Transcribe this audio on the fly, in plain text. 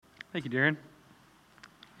Thank you, Darren.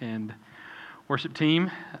 And worship team,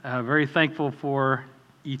 very thankful for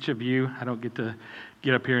each of you. I don't get to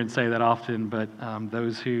get up here and say that often, but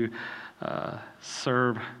those who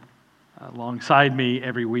serve alongside me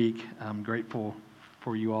every week, I'm grateful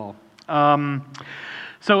for you all.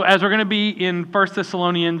 So as we're going to be in 1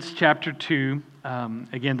 Thessalonians chapter 2,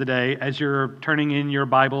 again today, as you're turning in your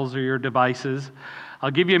Bibles or your devices,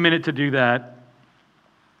 I'll give you a minute to do that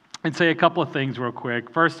and say a couple of things real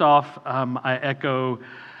quick. First off, I echo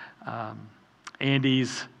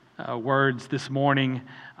Andy's words this morning,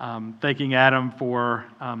 thanking Adam for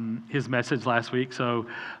his message last week. So,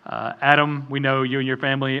 Adam, we know you and your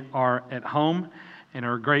family are at home and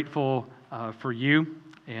are grateful for you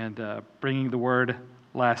and bringing the word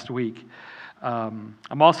last week.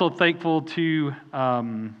 I'm also thankful to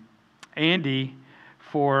Andy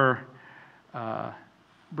for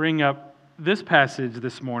bringing up this passage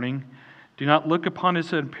this morning. Do not look upon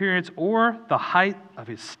his appearance or the height of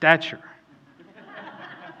his stature.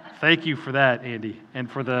 Thank you for that, Andy, and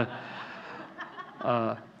for the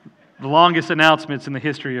longest announcements in the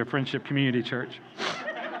history of Friendship Community Church.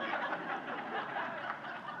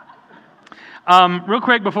 Real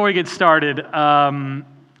quick before we get started,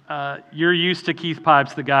 you're used to Keith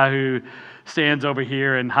Pipes, the guy who stands over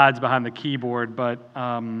here and hides behind the keyboard, but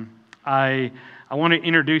I want to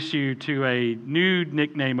introduce you to a new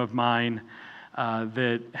nickname of mine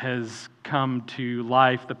that has come to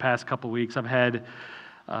life the past couple weeks. I've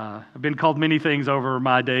been called many things over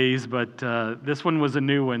my days, but this one was a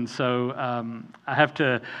new one. So I have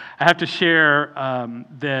to share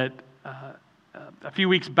that a few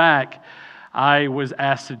weeks back, I was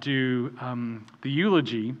asked to do the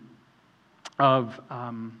eulogy of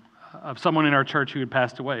someone in our church who had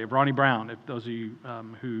passed away, of Ronnie Brown, if those of you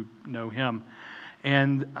who know him.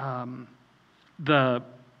 And the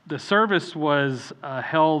service was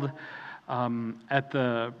held at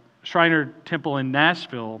the Shriner Temple in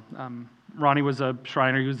Nashville. Ronnie was a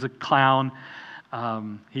Shriner. He was a clown.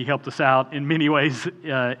 He helped us out in many ways,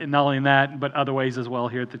 not only in that, but other ways as well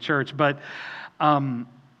here at the church. But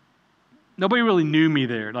nobody really knew me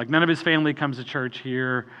there. Like, none of his family comes to church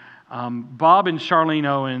here. Bob and Charlene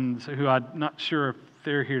Owens, who I'm not sure if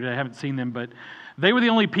they're here today, I haven't seen them, but they were the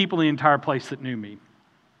only people in the entire place that knew me.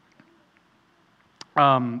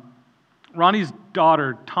 Ronnie's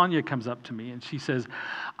daughter, Tanya, comes up to me and she says,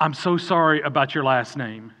 "I'm so sorry about your last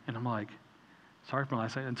name." And I'm like, "Sorry for my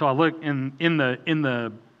last name?" And so I look in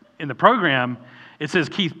the program, it says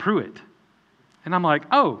Keith Pruitt. And I'm like,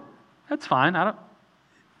 "Oh, that's fine.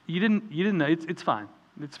 You didn't know. It's fine.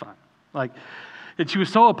 It's fine." Like, and she was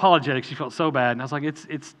so apologetic. She felt so bad. And I was like,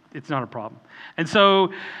 it's not a problem. And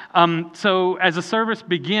so as the service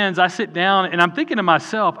begins, I sit down and I'm thinking to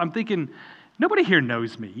myself, nobody here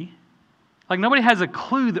knows me. Like, nobody has a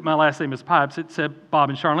clue that my last name is Pipes except Bob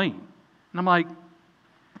and Charlene. And I'm like,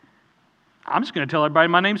 I'm just going to tell everybody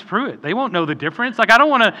my name's Pruitt. They won't know the difference. Like, I don't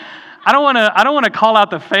want to call out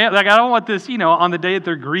the family. Like, I don't want this, on the day that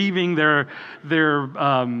they're grieving their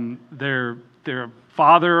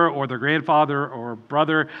father or their grandfather or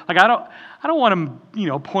brother. Like, I don't want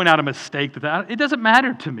to, point out a mistake that it doesn't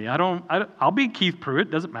matter to me. I'll be Keith Pruitt.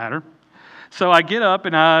 It doesn't matter. So I get up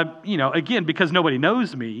and again, because nobody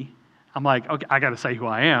knows me, I'm like, okay, I got to say who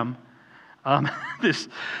I am. This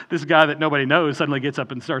guy that nobody knows suddenly gets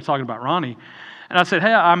up and starts talking about Ronnie. And I said,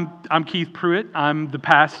 "Hey, I'm Keith Pruitt. I'm the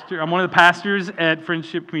pastor. I'm one of the pastors at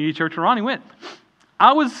Friendship Community Church." And Ronnie went.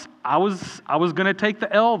 I was going to take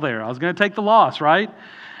the L there. I was going to take the loss, right?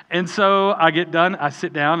 And so I get done. I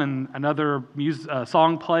sit down, and another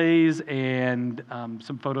song plays, and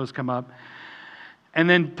some photos come up. And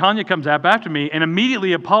then Tanya comes up after me and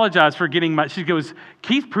immediately apologized for getting she goes,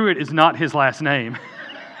 "Keith Pruitt is not his last name."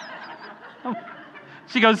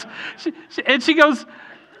 She goes,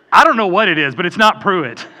 "I don't know what it is, but it's not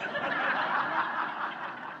Pruitt."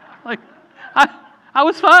 Like, I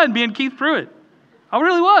was fine being Keith Pruitt. I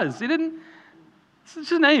really was. It's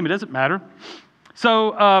just a name. It doesn't matter.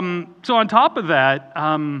 So on top of that,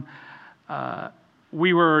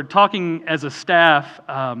 we were talking as a staff,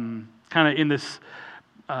 kind of in this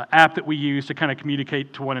app that we use to kind of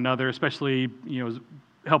communicate to one another, especially, it was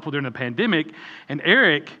helpful during the pandemic. And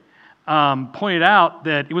Eric pointed out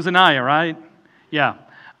that it was Anaya, right? Yeah.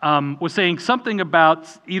 Was saying something about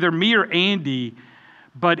either me or Andy,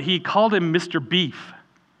 but he called him Mr. Beef.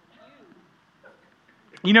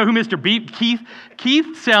 You know who Mr. Beef?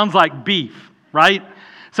 Keith sounds like beef, right?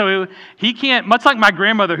 So he can't, much like my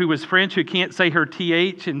grandmother who was French, who can't say her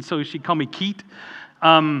TH, and so she called me Keith.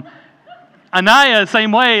 Anaya,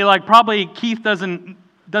 same way, like probably Keith doesn't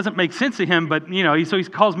make sense to him, but so he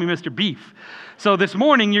calls me Mr. Beef. So this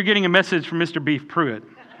morning, you're getting a message from Mr. Beef Pruitt.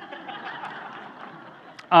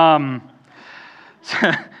 Well,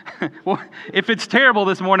 if it's terrible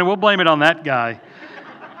this morning, we'll blame it on that guy.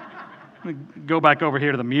 Go back over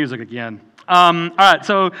here to the music again. All right,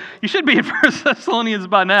 so you should be in 1 Thessalonians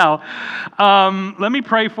by now. Let me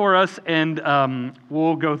pray for us, and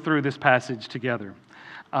we'll go through this passage together.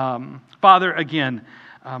 Father, again,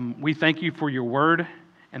 we thank you for your word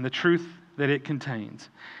and the truth that it contains.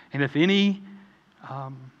 And if any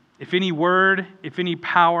word, if any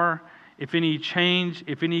power, if any change,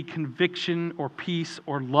 if any conviction or peace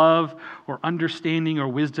or love or understanding or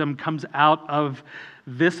wisdom comes out of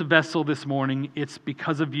this vessel this morning, it's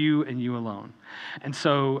because of you and you alone. And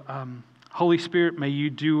so, Holy Spirit, may you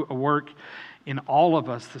do a work in all of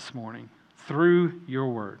us this morning through your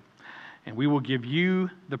word. And we will give you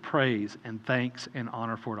the praise and thanks and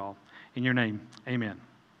honor for it all. In your name, amen.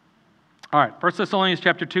 All right, 1 Thessalonians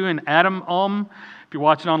chapter 2, and Adam Ulm, if you're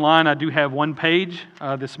watching online, I do have one page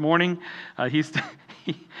this morning.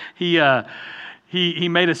 He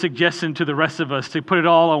made a suggestion to the rest of us to put it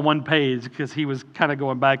all on one page because he was kind of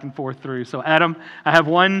going back and forth through. So Adam, I have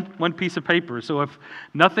one piece of paper. So if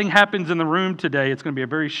nothing happens in the room today, it's going to be a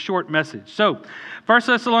very short message. So 1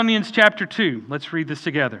 Thessalonians chapter 2, let's read this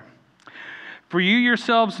together. For you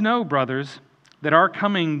yourselves know, brothers, that our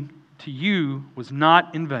coming to you was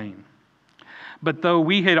not in vain. But though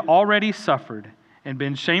we had already suffered and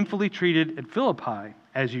been shamefully treated at Philippi,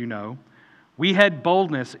 as you know, we had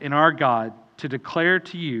boldness in our God to declare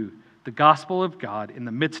to you the gospel of God in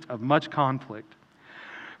the midst of much conflict.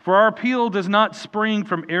 For our appeal does not spring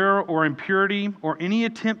from error or impurity or any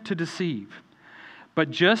attempt to deceive, but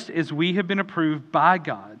just as we have been approved by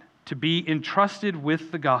God to be entrusted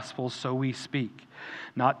with the gospel, so we speak,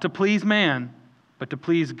 not to please man, but to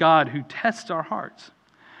please God who tests our hearts.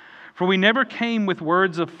 For we never came with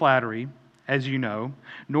words of flattery, as you know,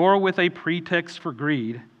 nor with a pretext for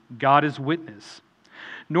greed, God is witness.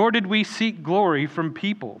 Nor did we seek glory from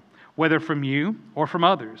people, whether from you or from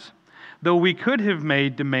others, though we could have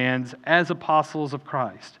made demands as apostles of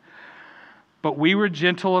Christ. But we were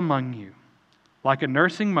gentle among you, like a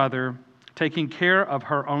nursing mother taking care of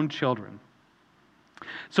her own children.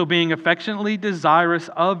 So being affectionately desirous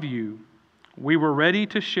of you, we were ready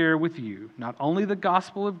to share with you not only the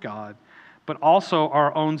gospel of God, but also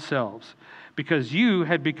our own selves, because you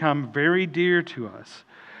had become very dear to us.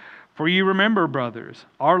 For you remember, brothers,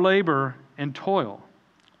 our labor and toil.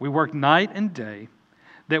 We worked night and day,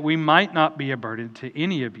 that we might not be a burden to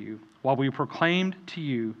any of you, while we proclaimed to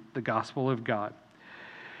you the gospel of God.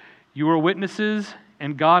 You are witnesses,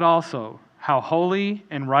 and God also, how holy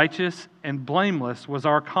and righteous and blameless was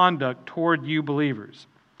our conduct toward you believers.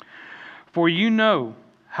 For you know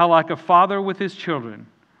how, like a father with his children,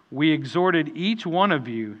 we exhorted each one of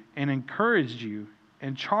you and encouraged you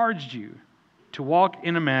and charged you to walk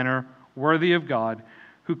in a manner worthy of God,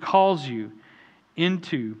 who calls you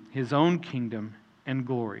into his own kingdom and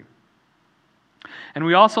glory. And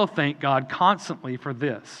we also thank God constantly for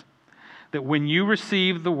this, that when you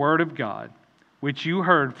received the word of God, which you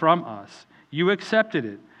heard from us, you accepted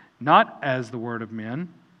it, not as the word of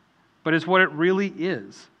men, but as what it really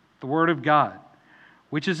is, the word of God,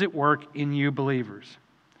 which is at work in you believers.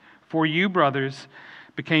 For you, brothers,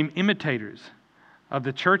 became imitators of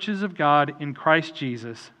the churches of God in Christ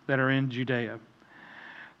Jesus that are in Judea.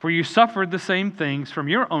 For you suffered the same things from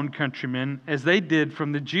your own countrymen as they did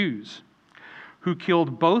from the Jews, who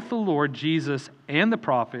killed both the Lord Jesus and the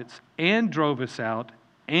prophets, and drove us out,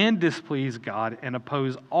 and displeased God, and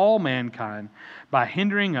opposed all mankind by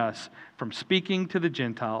hindering us from speaking to the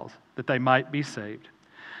Gentiles that they might be saved,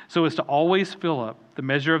 so as to always fill up the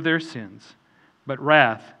measure of their sins. But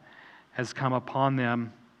wrath has come upon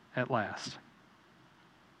them at last.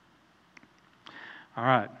 All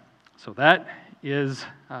right, so that is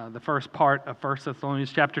the first part of 1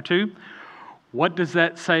 Thessalonians chapter 2. What does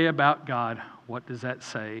that say about God? What does that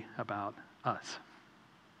say about us?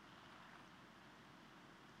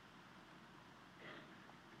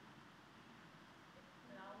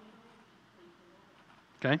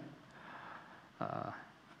 Okay?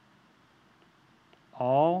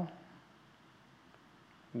 All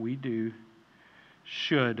we do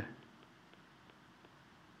should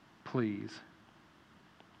please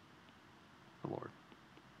the Lord.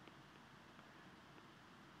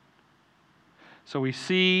 So we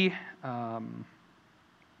see,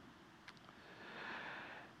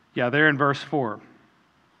 there in verse 4.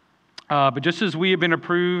 But just as we have been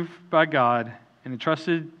approved by God and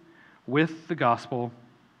entrusted with the gospel,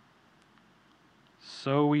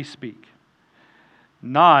 so we speak,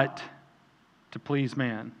 not to please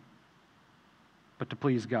man, but to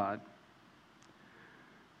please God,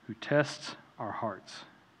 who tests our hearts.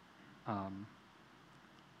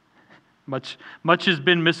 Much has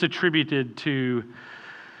been misattributed to,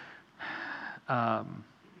 can't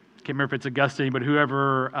remember if it's Augustine, but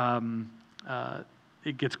whoever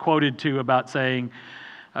it gets quoted to about saying,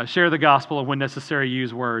 share the gospel and when necessary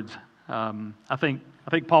use words. I think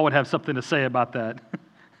Paul would have something to say about that.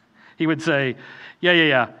 He would say,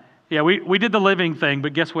 yeah, we did the living thing,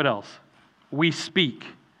 but guess what else? We speak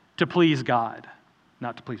to please God,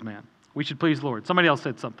 not to please man. We should please the Lord. Somebody else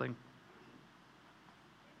said something.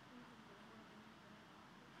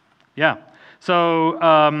 Yeah. So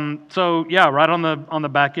right on the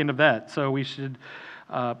back end of that. So we should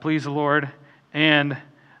please the Lord, and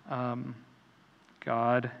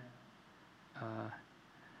God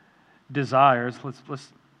desires.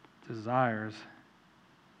 Let's desires,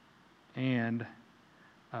 and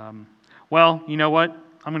well, you know what?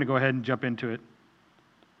 I'm going to go ahead and jump into it.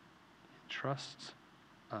 Trusts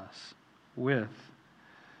us with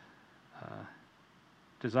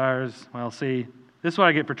desires. Well, see, this is what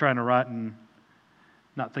I get for trying to write and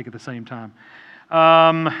not think at the same time.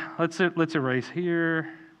 Let's erase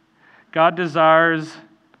here. God desires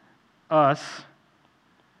us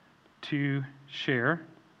to share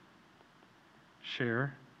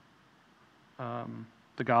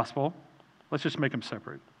the gospel. Let's just make them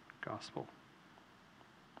separate. Gospel.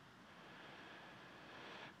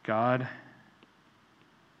 God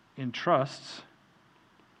entrusts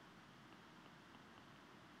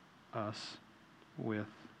us with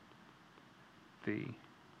the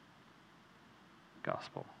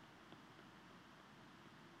gospel.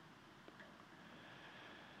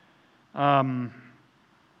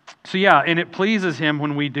 So yeah, and it pleases him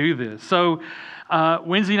when we do this. So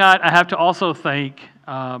Wednesday night, I have to also thank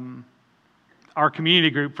our community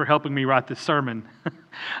group for helping me write this sermon.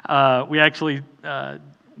 We actually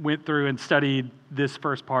went through and studied this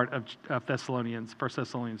first part of 1 Thessalonians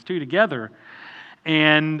 2 together.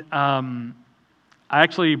 And I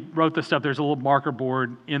actually wrote this stuff. There's a little marker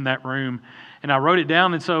board in that room, and I wrote it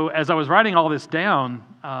down. And so as I was writing all this down,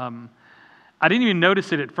 I didn't even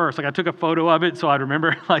notice it at first. Like, I took a photo of it so I'd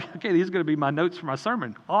remember, like, okay, these are going to be my notes for my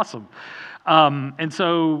sermon. Awesome. And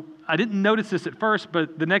so I didn't notice this at first,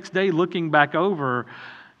 but the next day looking back over,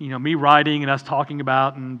 me writing and us talking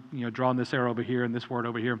about and, drawing this arrow over here and this word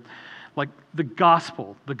over here, like the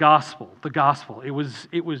gospel. It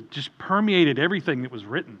was just permeated everything that was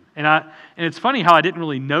written. And it's funny how I didn't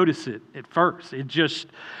really notice it at first. It just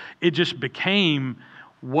became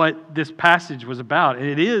what this passage was about. And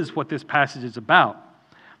it is what this passage is about.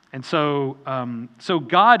 And so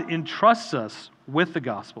God entrusts us with the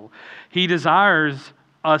gospel. He desires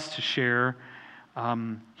us to share.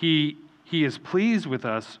 He is pleased with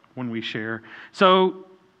us when we share. So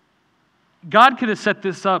God could have set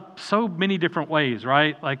this up so many different ways,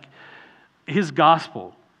 right? Like his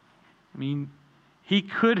gospel. I mean, he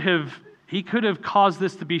could have caused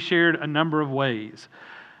this to be shared a number of ways.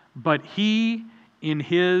 But he, in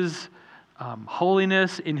his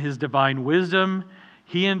holiness, in his divine wisdom,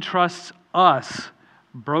 he entrusts us,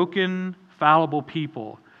 broken, fallible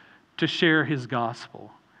people, to share his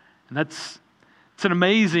gospel. And it's an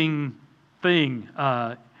amazing thing.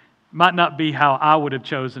 Might not be how I would have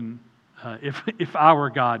chosen if I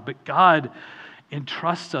were God, but God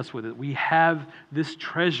entrusts us with it. We have this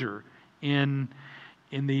treasure in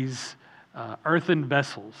these earthen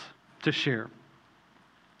vessels to share.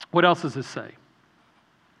 What else does this say?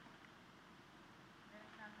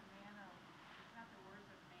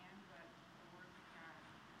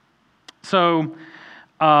 So,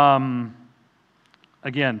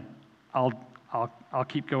 again, I'll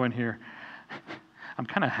keep going here. I'm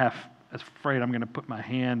kind of half afraid I'm going to put my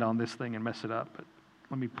hand on this thing and mess it up, but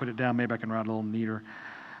let me put it down. Maybe I can write a little neater.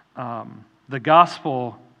 The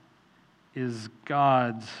gospel is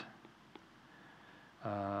God's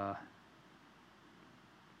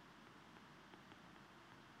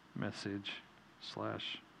message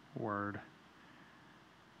 / word,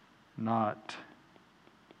 not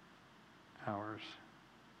ours.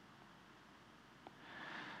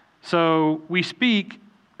 So we speak,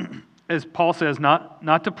 as Paul says,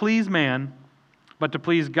 not to please man, but to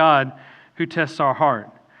please God who tests our heart.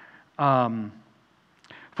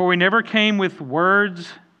 For we never came with words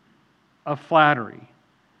of flattery.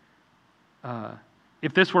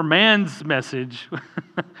 If this were man's message,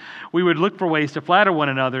 we would look for ways to flatter one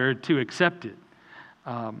another to accept it.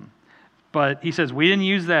 But he says we didn't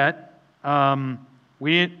use that.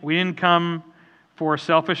 We didn't come for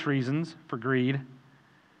selfish reasons, for greed,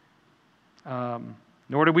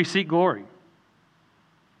 nor did we seek glory.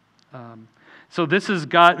 So this is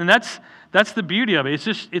God, and that's that's the beauty of it.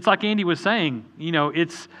 It's like Andy was saying,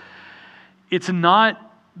 it's not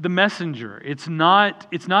the messenger. It's not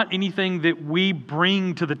anything that we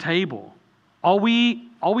bring to the table. All we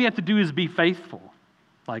have to do is be faithful.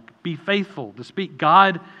 Be faithful to speak.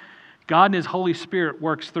 God and His Holy Spirit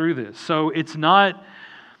works through this. So it's not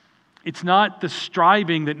the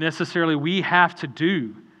striving that necessarily we have to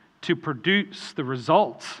do to produce the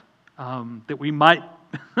results that we might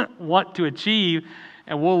want to achieve,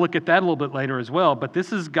 and we'll look at that a little bit later as well. But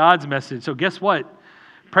this is God's message. So guess what?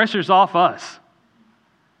 Pressure's off us.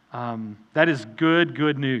 That is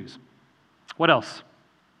good news. What else?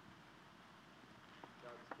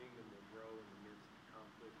 God's kingdom will grow in the midst of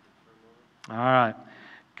conflict and turmoil. All right.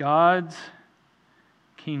 God's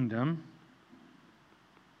kingdom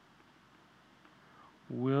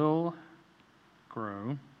will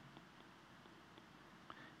grow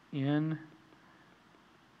in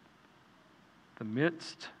the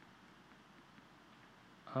midst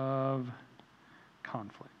of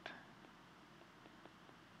conflict.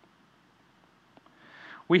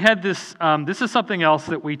 We had this, this is something else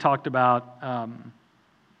that we talked about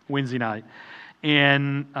Wednesday night.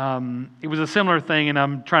 And it was a similar thing, and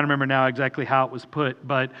I'm trying to remember now exactly how it was put.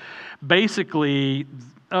 But basically,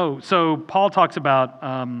 so Paul talks about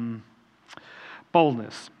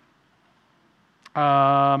boldness.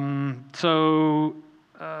 So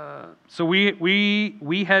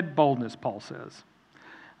we had boldness, Paul says,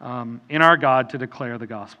 in our God to declare the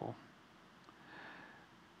gospel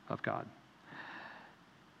of God.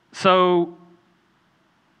 So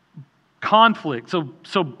conflict,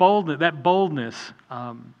 so boldness, that boldness,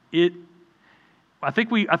 I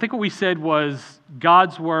think what we said was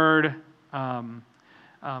God's word.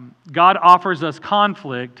 God offers us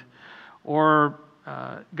conflict, or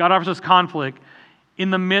God offers us conflict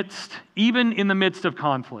even in the midst of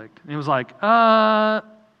conflict. And it was like,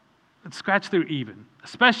 let's scratch through even,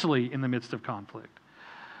 especially in the midst of conflict.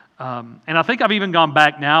 And I think I've even gone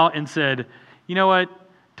back now and said, you know what?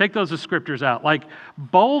 Take those descriptors out.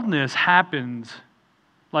 Boldness happens,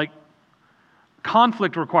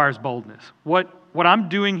 conflict requires boldness. What I'm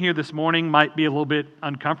doing here this morning might be a little bit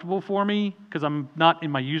uncomfortable for me because I'm not in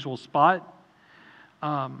my usual spot.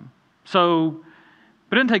 But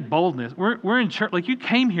it didn't take boldness. We're in church. You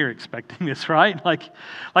came here expecting this, right? If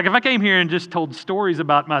I came here and just told stories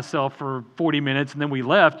about myself for 40 minutes and then we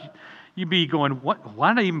left, you'd be going, "What?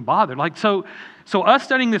 Why did I even bother?" So us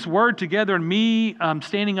studying this word together, and me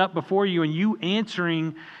standing up before you, and you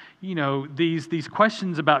answering, these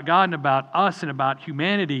questions about God and about us and about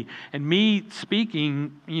humanity, and me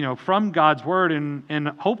speaking, from God's word, and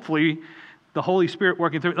hopefully the Holy Spirit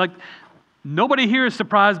working through it. Nobody here is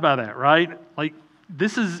surprised by that, right?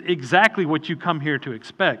 This is exactly what you come here to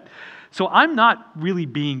expect. So I'm not really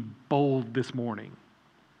being bold this morning.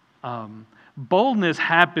 Boldness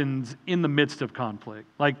happens in the midst of conflict.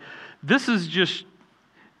 This is just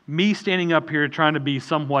me standing up here trying to be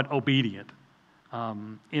somewhat obedient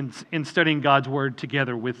in studying God's word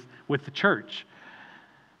together with the church.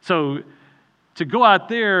 So to go out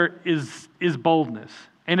there is boldness.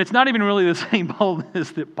 And it's not even really the same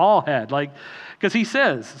boldness that Paul had. Because he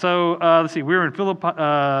says, let's see, we were in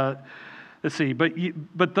Philippi,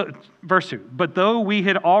 verse 2, but though we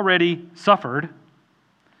had already suffered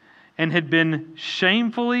and had been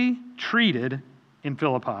shamefully treated in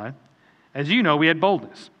Philippi, as you know, we had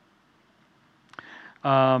boldness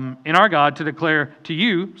in our God to declare to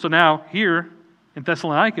you, so now here in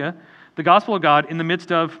Thessalonica, the gospel of God in the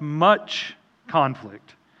midst of much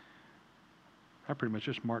conflict. I pretty much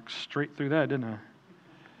just marked straight through that, didn't I?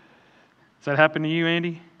 Does that happen to you,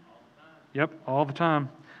 Andy? All the time. Yep, all the time.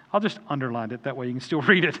 I'll just underline it, that way you can still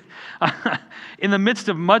read it. In the midst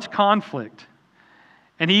of much conflict.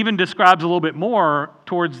 And he even describes a little bit more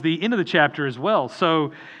towards the end of the chapter as well.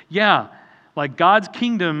 So, yeah, God's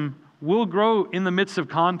kingdom will grow in the midst of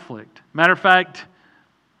conflict. Matter of fact,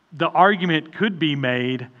 the argument could be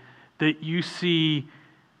made that you see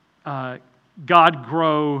God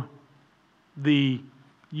grow the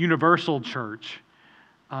universal church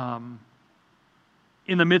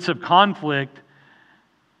in the midst of conflict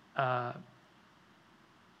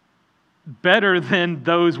better than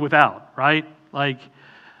those without, right? Like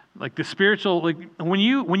the spiritual, when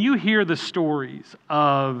you hear the stories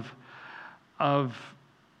of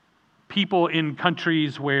people in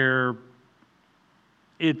countries where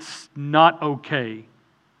it's not okay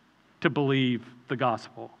to believe the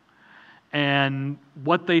gospel, and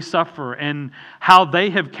what they suffer, and how they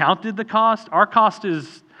have counted the cost. Our cost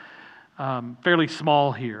is fairly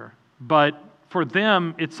small here, but for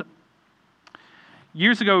them, it's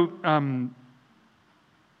years ago.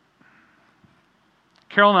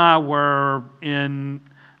 Carol and I were in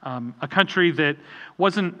a country that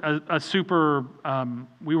wasn't a super.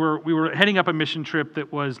 We were heading up a mission trip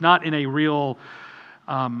that was not in a real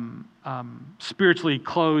spiritually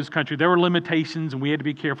closed country. There were limitations, and we had to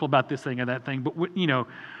be careful about this thing or that thing. But we weren't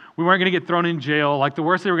going to get thrown in jail. Like, the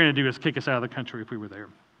worst they were going to do is kick us out of the country if we were there.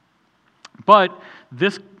 But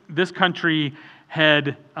this country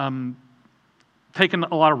had taken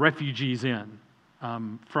a lot of refugees in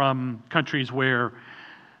from countries where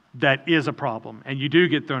that is a problem, and you do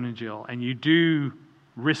get thrown in jail, and you do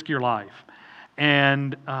risk your life.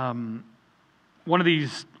 And one of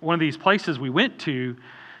these places we went to,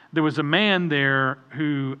 there was a man there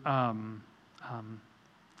who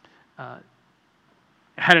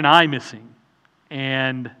had an eye missing,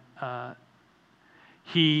 and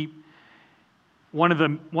one of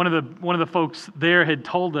the folks there had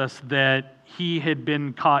told us that he had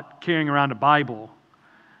been caught carrying around a Bible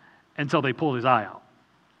until they pulled his eye out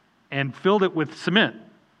and filled it with cement.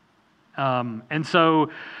 And so,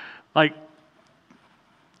 like,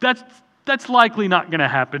 that's likely not going to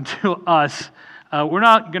happen to us. We're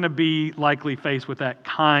not going to be likely faced with that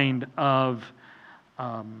kind of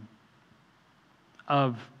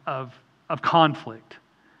conflict.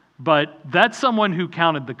 But that's someone who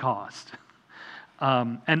counted the cost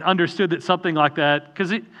and understood that something like that,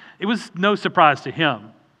 because it was no surprise to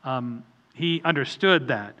him. He understood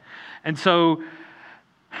that. And so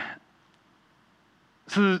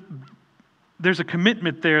there's a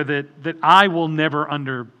commitment there that I will never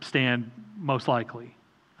understand, most likely,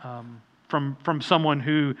 from someone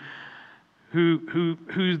who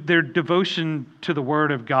their devotion to the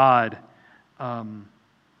Word of God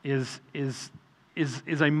is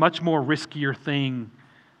a much more riskier thing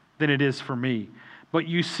than it is for me. But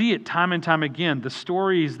you see it time and time again, the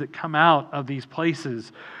stories that come out of these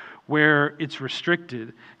places where it's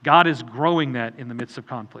restricted. God is growing that in the midst of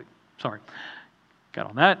conflict. Sorry, got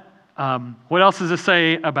on that. What else does it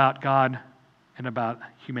say about God and about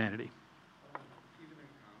humanity? Even in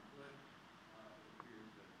conflict, it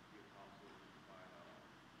appears that the apostles provide a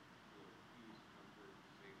peace, comfort,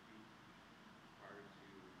 safety prior to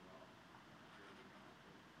sharing the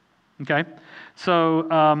gospel. Okay, so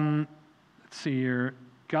let's see here.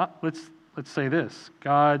 Let's say this: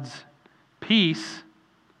 God's peace.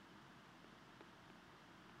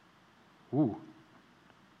 Ooh.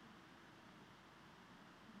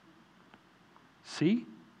 See?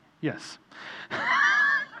 Yes.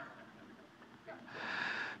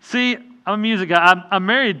 See, I'm a music guy. I'm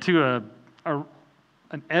married to an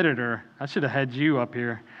editor. I should have had you up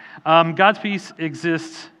here. God's peace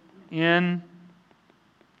exists in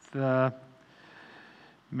the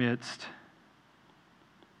midst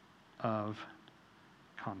of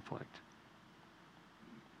conflict.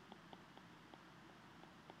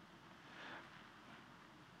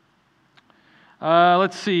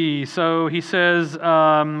 Let's see. So he says,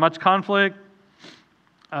 much conflict.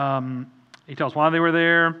 He tells why they were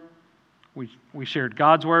there. We shared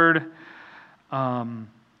God's word. So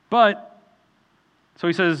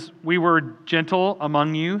he says, we were gentle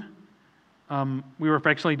among you. We were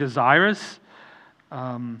affectionately desirous.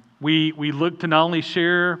 We looked to not only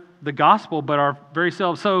share the gospel, but our very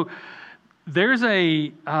selves. So there's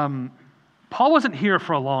Paul wasn't here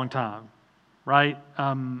for a long time, right?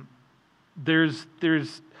 There's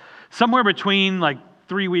somewhere between like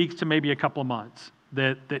 3 weeks to maybe a couple of months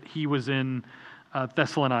that he was in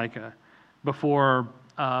Thessalonica before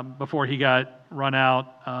he got run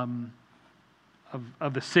out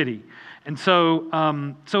of the city. And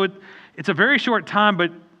so it's a very short time,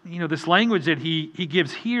 but this language that he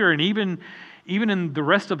gives here, and even in the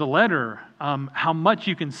rest of the letter, how much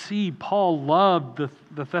you can see Paul loved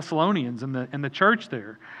the Thessalonians and the church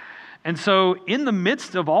there. And so in the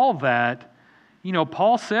midst of all that,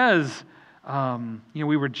 Paul says,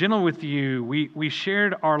 we were gentle with you. We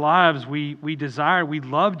shared our lives. We desired, we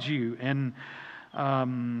loved you. And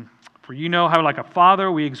for how like a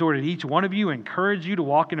father, we exhorted each one of you, encouraged you to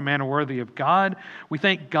walk in a manner worthy of God. We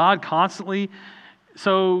thank God constantly.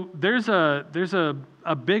 So there's a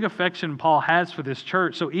big affection Paul has for this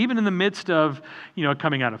church. So even in the midst of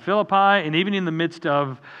coming out of Philippi, and even in the midst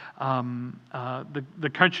of the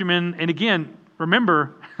countrymen, and again,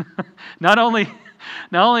 remember, not only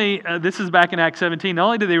this is back in Acts 17. Not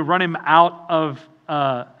only did they run him out of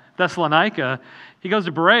Thessalonica, he goes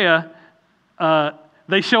to Berea.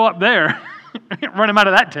 They show up there, run him out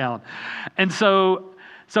of that town, and so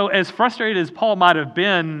as frustrated as Paul might have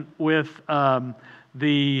been with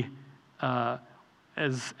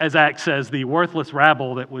as Acts says, the worthless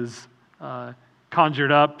rabble that was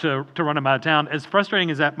conjured up to run him out of town, as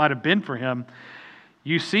frustrating as that might have been for him,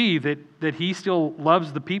 you see that he still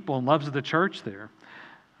loves the people and loves the church there.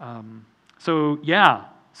 So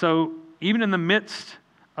even in the midst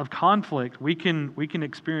of conflict, we can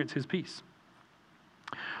experience his peace.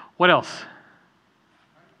 What else?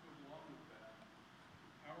 Kind of goes along with that.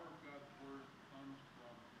 The power of God's word comes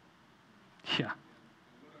from Him. Yeah.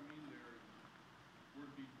 And what I mean there is, we're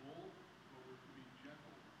to be bold, but we're to be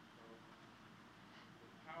gentle. So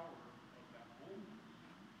the power of that boldness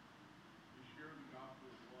is sharing the gospel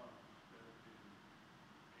of love instead of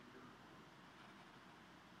in anger.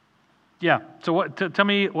 Yeah. So tell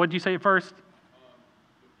me, what did you say at first? The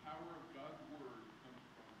power of God's word comes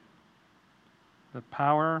from Him. The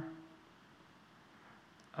power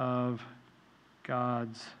of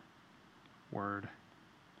God's word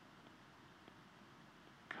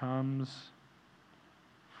comes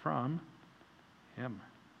from Him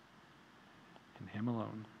and Him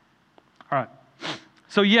alone. All right.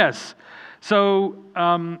 So yes. So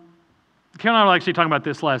Karen and I were actually talking about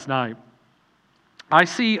this last night. I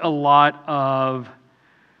see a lot of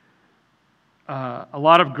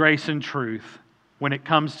grace and truth when it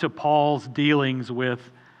comes to Paul's dealings with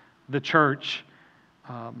the church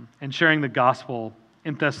and sharing the gospel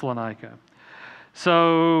in Thessalonica.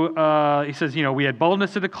 So he says, we had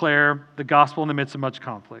boldness to declare the gospel in the midst of much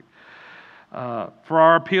conflict. For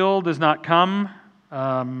our appeal does not come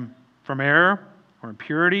from error or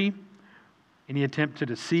impurity, any attempt to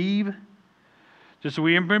deceive. Just so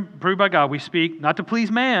we are proved by God, we speak not to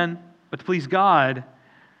please man, but to please God.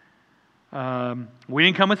 We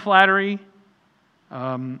didn't come with flattery.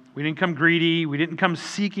 We didn't come greedy. We didn't come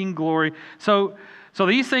seeking glory. So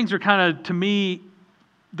these things are kind of, to me,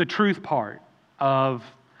 the truth part of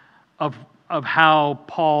how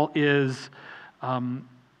Paul is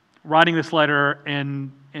writing this letter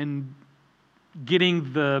and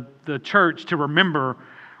getting the church to remember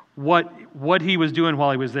what he was doing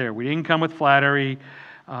while he was there. We didn't come with flattery.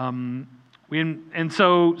 So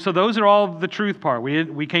those are all the truth part.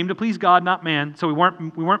 We came to please God, not man. So we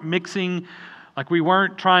weren't mixing, like we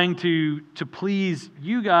weren't trying to please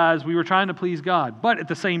you guys. We were trying to please God. But at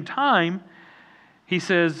the same time, he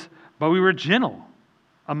says, but we were gentle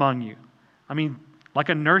among you. I mean, like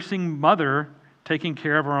a nursing mother taking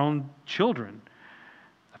care of her own children,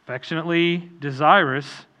 affectionately desirous.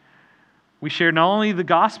 We shared not only the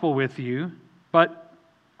gospel with you, but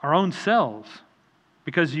our own selves,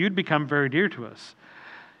 because you'd become very dear to us.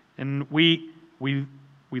 And we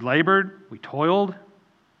labored, we toiled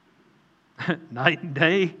night and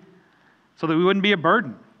day so that we wouldn't be a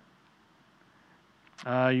burden.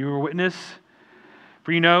 You were a witness,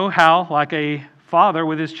 for you know how, like a father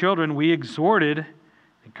with his children, we exhorted,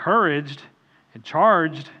 encouraged, and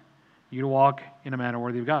charged you to walk in a manner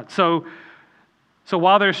worthy of God. So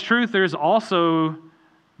while there's truth, there's also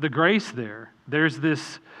the grace there. There's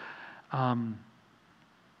this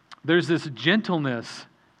gentleness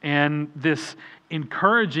and this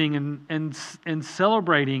encouraging and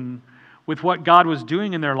celebrating with what God was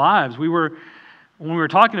doing in their lives. When we were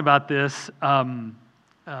talking about this, that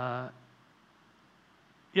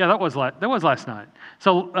was last night.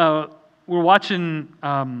 So we're watching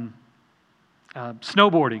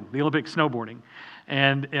snowboarding, the Olympic snowboarding.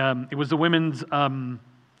 And it was the women's,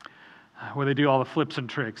 where they do all the flips and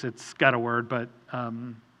tricks. It's got a word, but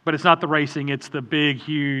it's not the racing. It's the big,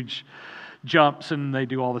 huge jumps, and they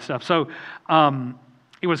do all the stuff. So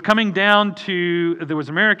it was coming down to, there was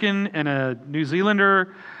an American and a New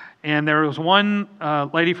Zealander, and there was one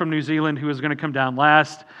lady from New Zealand who was going to come down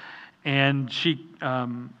last. And she,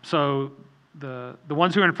 so the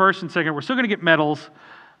ones who were in first and second were still going to get medals,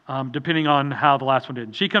 depending on how the last one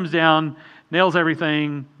did. She comes down, nails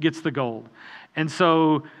everything, gets the gold. And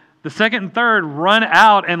so the second and third run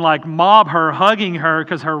out and like mob her, hugging her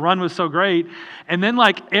because her run was so great. And then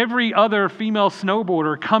like every other female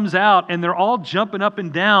snowboarder comes out and they're all jumping up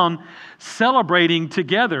and down, celebrating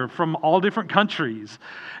together from all different countries.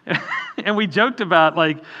 And we joked about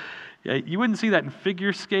like, you wouldn't see that in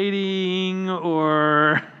figure skating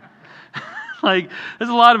or like, there's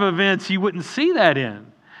a lot of events you wouldn't see that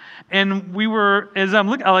in. And we were, as I'm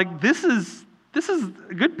looking, I'm like, this is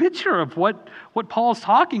a good picture of what Paul's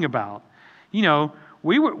talking about.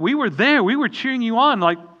 We were there, we were cheering you on,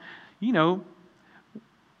 like,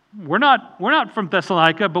 we're not from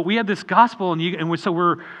Thessalonica, but we had this gospel, so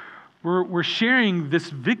we're sharing this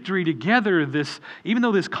victory together. Even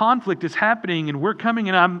though this conflict is happening, and we're coming,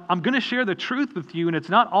 and I'm going to share the truth with you, and it's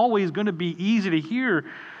not always going to be easy to hear,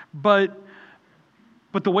 but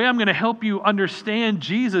the way I'm going to help you understand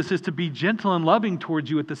Jesus is to be gentle and loving towards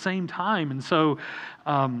you at the same time. And so,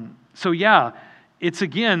 it's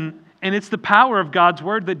again, And it's the power of God's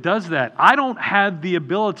word that does that. I don't have the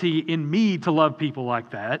ability in me to love people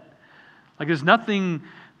like that. Like there's nothing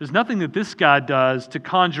that this guy does to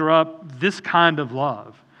conjure up this kind of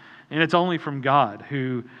love. And it's only from God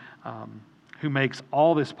who makes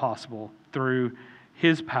all this possible through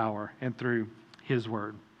His power and through His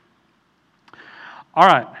word. All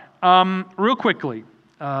right, real quickly,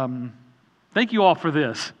 thank you all for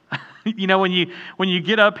this. You know, when you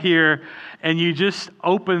get up here and you just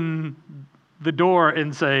open the door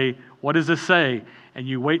and say, "What does this say?" and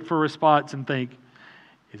you wait for a response and think,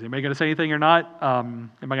 "Is anybody going to say anything or not? Am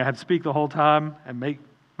I going to have to speak the whole time and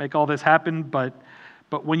make all this happen?" But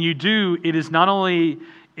when you do, it is not only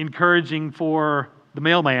encouraging for the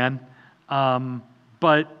mailman,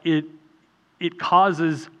 but it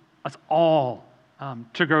causes us all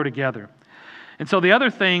to grow together. And so the other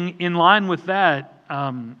thing in line with that,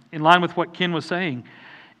 in line with what Ken was saying,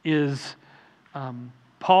 is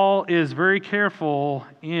Paul is very careful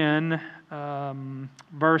in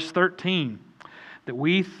verse 13 that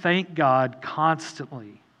we thank God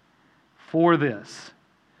constantly for this,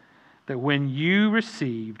 that when you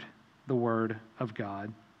received the word of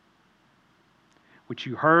God, which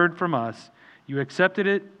you heard from us, you accepted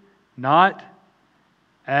it not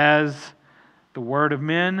as the word of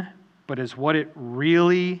men, but as what it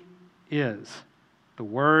really is, the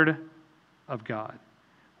word of God,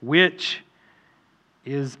 which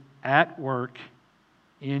is at work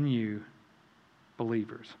in you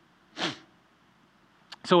believers.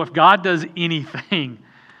 So if God does anything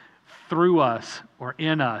through us or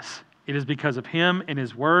in us, it is because of Him and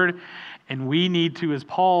His word, and we need to, as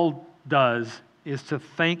Paul does, is to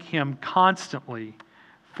thank Him constantly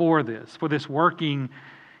for this working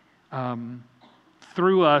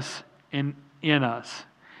through us and in us.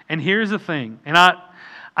 And here's the thing, and I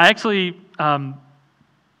actually, I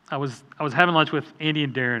was having lunch with Andy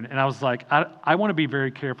and Darren, and I was like, I want to be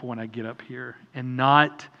very careful when I get up here and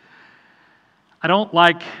not. I don't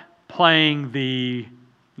like playing the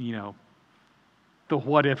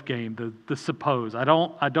what if game, the suppose. I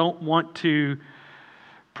don't want to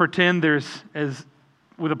pretend there's, as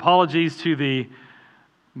with apologies to the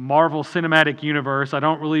Marvel Cinematic Universe, I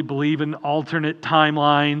don't really believe in alternate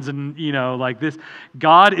timelines and like this.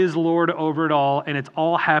 God is Lord over it all, and it's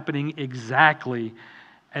all happening exactly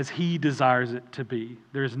as He desires it to be.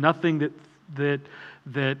 There's nothing that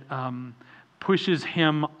pushes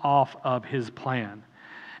Him off of His plan.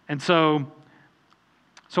 And so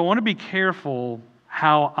I want to be careful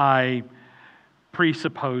how I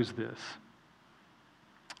presuppose this.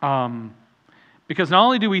 Because not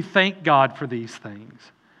only do we thank God for these things,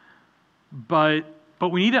 but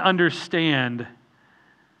we need to understand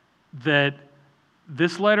that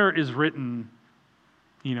this letter is written,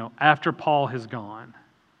 after Paul has gone.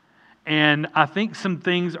 And I think some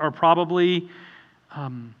things are probably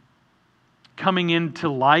coming into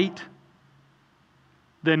light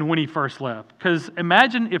than when he first left. Because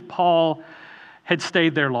imagine if Paul had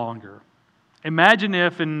stayed there longer. Imagine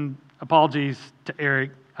if, and apologies to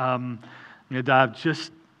Eric, I'm going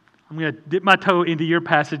to dip my toe into your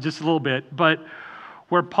passage just a little bit, but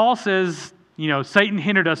where Paul says, Satan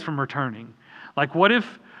hindered us from returning. Like, what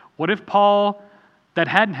if Paul, that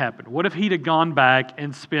hadn't happened? What if he'd have gone back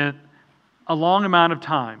and spent a long amount of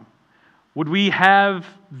time? Would we have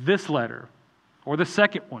this letter, or the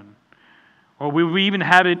second one? Or would we even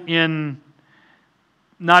have it in,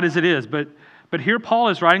 not as it is, but here Paul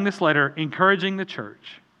is writing this letter encouraging the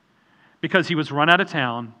church because he was run out of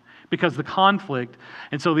town, because the conflict,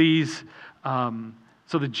 and so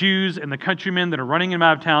so the Jews and the countrymen that are running him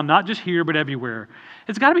out of town, not just here but everywhere,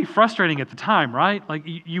 it's got to be frustrating at the time, right? Like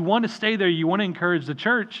you want to stay there, you want to encourage the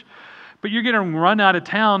church, but you're getting run out of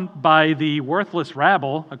town by the worthless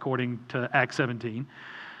rabble, according to Acts 17,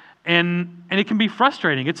 and it can be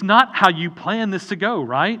frustrating. It's not how you plan this to go,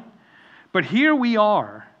 right? But here we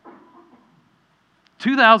are,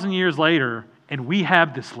 2,000 years later, and we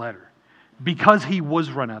have this letter. Because he was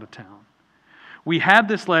run out of town. We have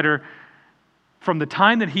this letter from the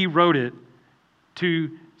time that he wrote it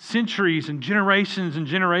to centuries and generations,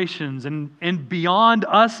 and beyond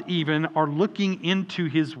us even are looking into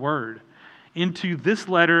his word, into this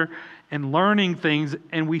letter and learning things,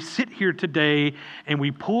 and we sit here today and we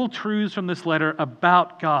pull truths from this letter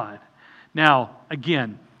about God. Now,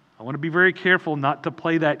 again, I want to be very careful not to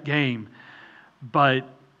play that game, but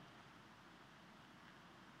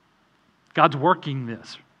God's working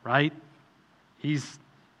this, right? He's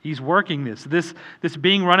working this. This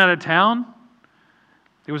being run out of town,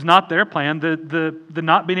 it was not their plan. The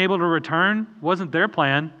not being able to return wasn't their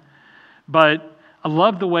plan. But I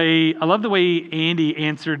love the way Andy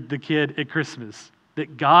answered the kid at Christmas.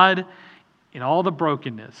 That God, in all the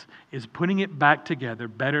brokenness, is putting it back together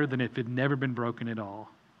better than if it had never been broken at all.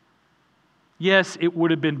 Yes, it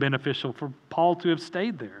would have been beneficial for Paul to have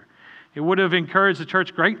stayed there. It would have encouraged the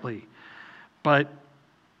church greatly. But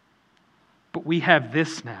we have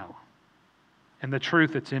this now and the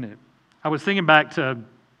truth that's in it. I was thinking back to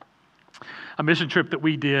a mission trip that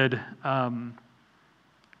we did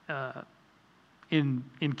in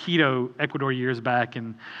Quito, Ecuador, years back,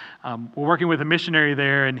 and we're working with a missionary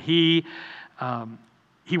there, and he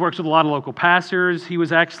works with a lot of local pastors. He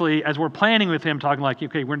was actually, as we're planning with him, talking like,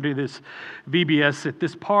 okay, we're going to do this VBS at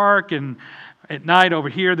this park, and at night over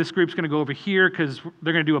here, this group's going to go over here because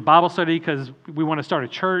they're going to do a Bible study because we want to start a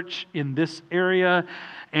church in this area.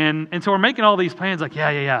 And so we're making all these plans like, oh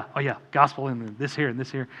yeah, gospel and this here and this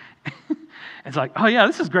here. It's like, oh yeah,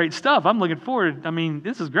 this is great stuff. I'm looking forward. I mean,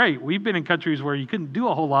 this is great. We've been in countries where you couldn't do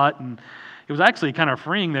a whole lot, and it was actually kind of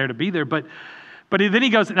freeing there to be there. But then he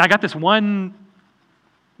goes, and I got this one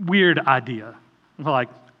weird idea. I'm like,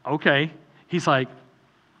 okay. He's like,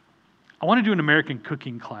 I want to do an American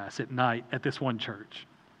cooking class at night at this one church.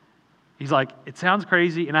 He's like, it sounds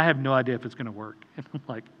crazy, and I have no idea if it's going to work. And I'm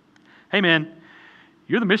like, hey man,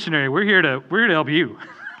 you're the missionary. We're here to help you.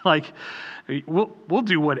 Like, we'll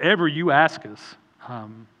do whatever you ask us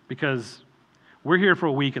because we're here for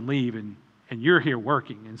a week and leave, and you're here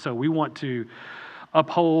working, and so we want to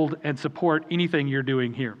uphold and support anything you're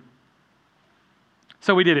doing here.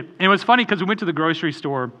 So we did it. And it was funny because we went to the grocery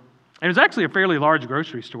store, and it was actually a fairly large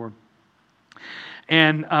grocery store.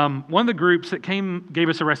 And one of the groups that came gave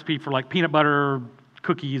us a recipe for like peanut butter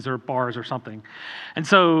cookies or bars or something. And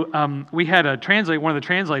so we had a translator, one of the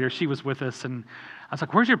translators, she was with us, and I was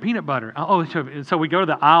like, where's your peanut butter? Oh, so we go to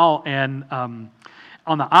the aisle, and on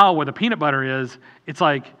the aisle where the peanut butter is, it's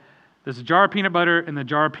like there's a jar of peanut butter and the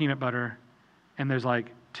jar of peanut butter, and there's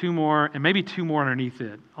like two more, and maybe two more underneath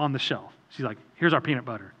it on the shelf. She's like, here's our peanut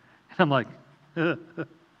butter. And I'm like, ugh.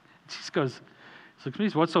 She just goes, she looks at me,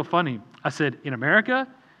 what's so funny? I said, in America,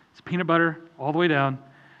 it's peanut butter all the way down,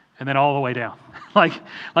 and then all the way down. like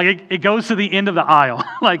it goes to the end of the aisle.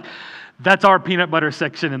 Like, that's our peanut butter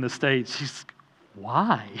section in the States. She's,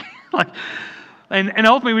 why? And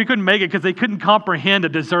ultimately we couldn't make it because they couldn't comprehend a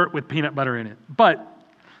dessert with peanut butter in it. But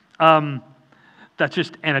that's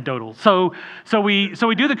just anecdotal. So we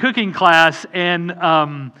do the cooking class, and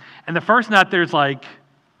the first night there's like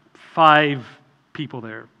 5 people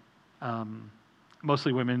there,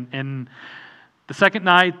 mostly women. And the second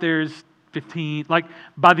night there's 15. Like,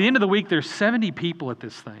 by the end of the week there's 70 people at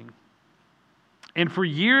this thing. And for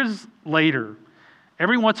years later,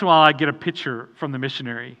 every once in a while I get a picture from the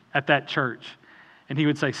missionary at that church, and he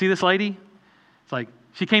would say, see this lady? It's like,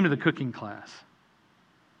 she came to the cooking class,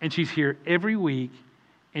 and she's here every week,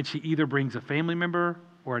 and she either brings a family member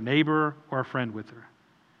or a neighbor or a friend with her.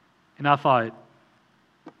 And I thought,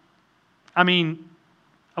 I mean,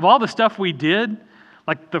 of all the stuff we did,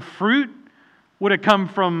 like the fruit would have come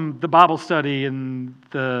from the Bible study and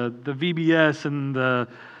the VBS and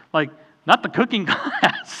not the cooking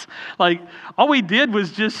class. Like, all we did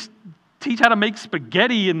was just teach how to make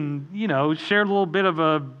spaghetti and, share a little bit of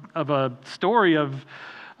a story of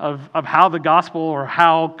how the gospel, or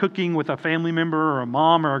how cooking with a family member or a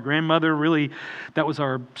mom or a grandmother, really, that was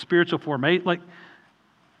our spiritual formation. Like,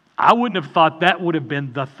 I wouldn't have thought that would have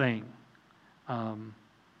been the thing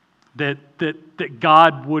that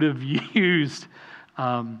God would have used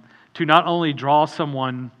to not only draw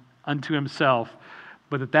someone unto himself,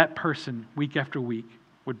 but that person, week after week,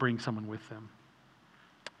 would bring someone with them.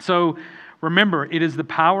 So remember, it is the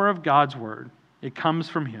power of God's word. It comes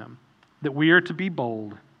from him, that we are to be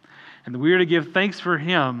bold, and that we are to give thanks to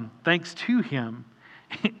him.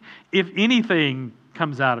 If anything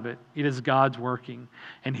comes out of it, it is God's working,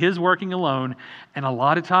 and his working alone. And a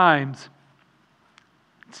lot of times,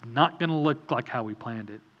 it's not going to look like how we planned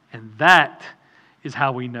it. And that is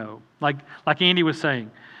how we know. Like Andy was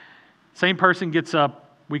saying, same person gets up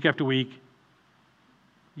week after week.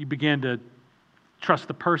 You begin to trust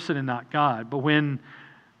the person and not God. But when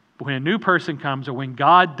a new person comes, or when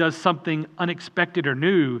God does something unexpected or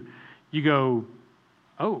new, you go,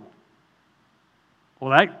 oh,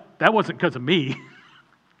 well, that wasn't because of me.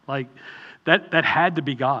 Like, that had to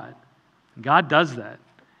be God. And God does that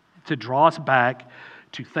to draw us back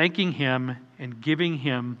to thanking him and giving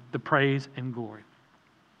him the praise and glory.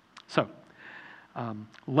 So,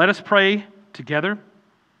 let us pray together.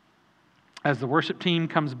 As the worship team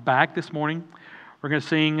comes back this morning, we're going to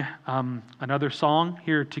sing another song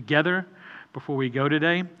here together before we go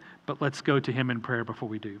today, but let's go to him in prayer before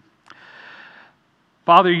we do.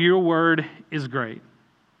 Father, your word is great.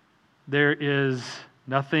 There is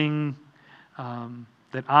nothing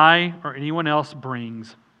that I or anyone else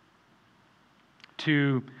brings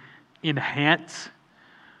to enhance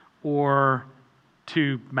or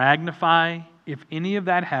to magnify, if any of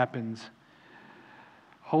that happens,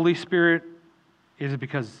 Holy Spirit, it is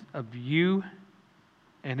because of you,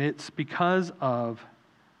 and it's because of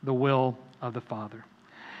the will of the Father.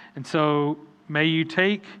 And so may you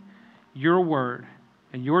take your word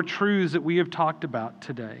and your truths that we have talked about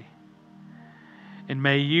today, and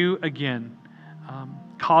may you, again,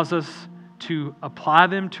 cause us to apply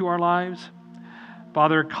them to our lives.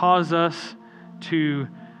 Father, cause us to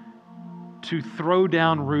throw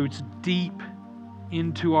down roots deep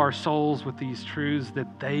into our souls with these truths,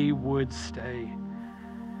 that they would stay.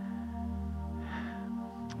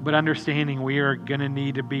 But understanding we are going to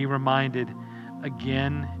need to be reminded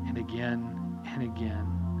again and again and again.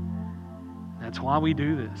 That's why we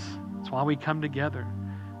do this. That's why we come together.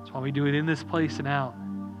 That's why we do it in this place and out.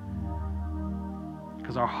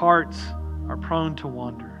 Because our hearts are prone to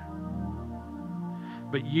wander.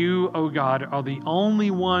 But you, O God, are the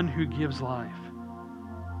only one who gives life.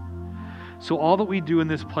 So all that we do in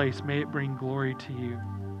this place, may it bring glory to you.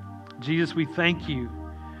 Jesus, we thank you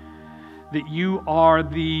that you are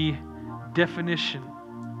the definition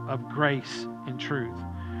of grace and truth.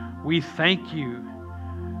 We thank you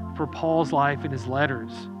for Paul's life and his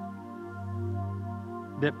letters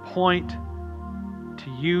that point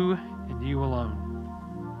to you and you alone.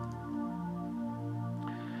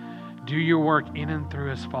 Do your work in and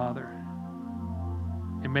through us, Father.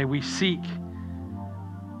 And may we seek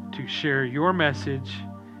to share your message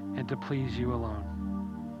and to please you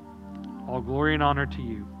alone. All glory and honor to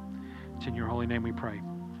you. It's in your holy name we pray.